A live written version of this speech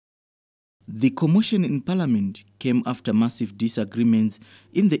The commotion in Parliament came after massive disagreements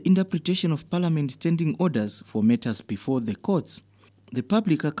in the interpretation of Parliament standing orders for matters before the courts. The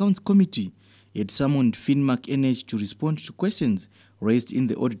Public Accounts Committee had summoned Finmark Energy to respond to questions raised in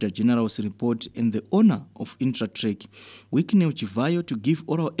the Auditor General's report and the owner of Intratrek, Wikneo Chivayo, to give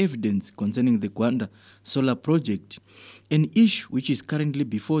oral evidence concerning the Gwanda solar project, an issue which is currently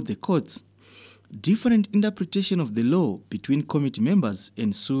before the courts. Different interpretation of the law between committee members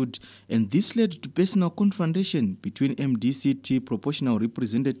ensued, and this led to personal confrontation between MDC-T proportional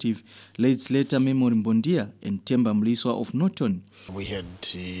representative legislator Mbondiya and Temba Mliswa of Norton. We had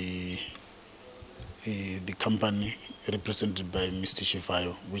the company represented by Mr.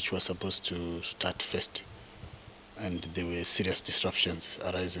 Chivayo, which was supposed to start first, and there were serious disruptions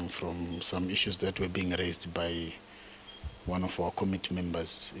arising from some issues that were being raised by one of our committee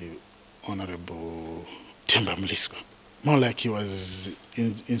members, Honorable Temba Mliswa. More like he was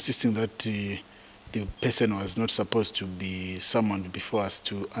insisting that the person was not supposed to be summoned before us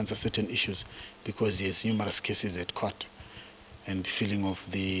to answer certain issues because he has numerous cases at court. And the feeling of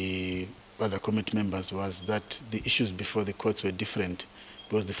the other committee members was that the issues before the courts were different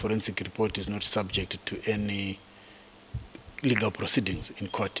because the forensic report is not subject to any legal proceedings in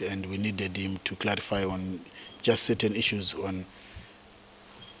court, and we needed him to clarify on just certain issues on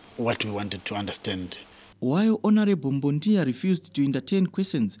what we wanted to understand. While Honorable Mbondiya refused to entertain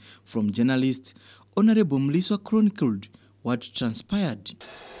questions from journalists, Honorable Mliswa chronicled what transpired.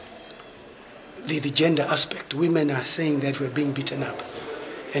 The gender aspect, women are saying that we're being beaten up.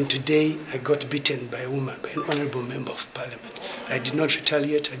 And today I got beaten by a woman, by an honorable member of parliament. I did not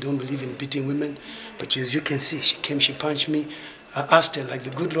retaliate. I don't believe in beating women. But as you can see, she came, she punched me. I asked her, like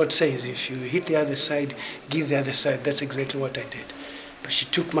the good Lord says, if you hit the other side, give the other side. That's exactly what I did. But she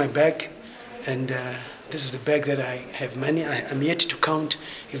took my bag, and this is the bag that I have money. I'm yet to count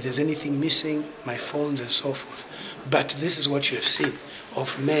if there's anything missing, my phones and so forth. But this is what you have seen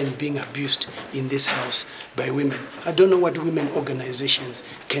of men being abused in this house by women. I don't know what women organizations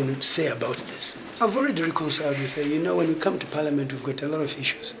can say about this. I've already reconciled with her. You know, when we come to parliament, we've got a lot of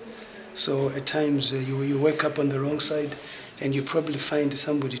issues. So at times you wake up on the wrong side, and you probably find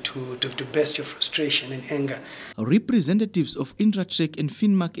somebody to burst your frustration and anger. Representatives of Intratrek and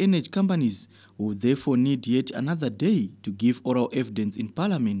Finmark Energy companies will therefore need yet another day to give oral evidence in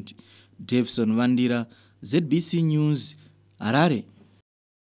Parliament. Davson Vandira, ZBC News, Harare.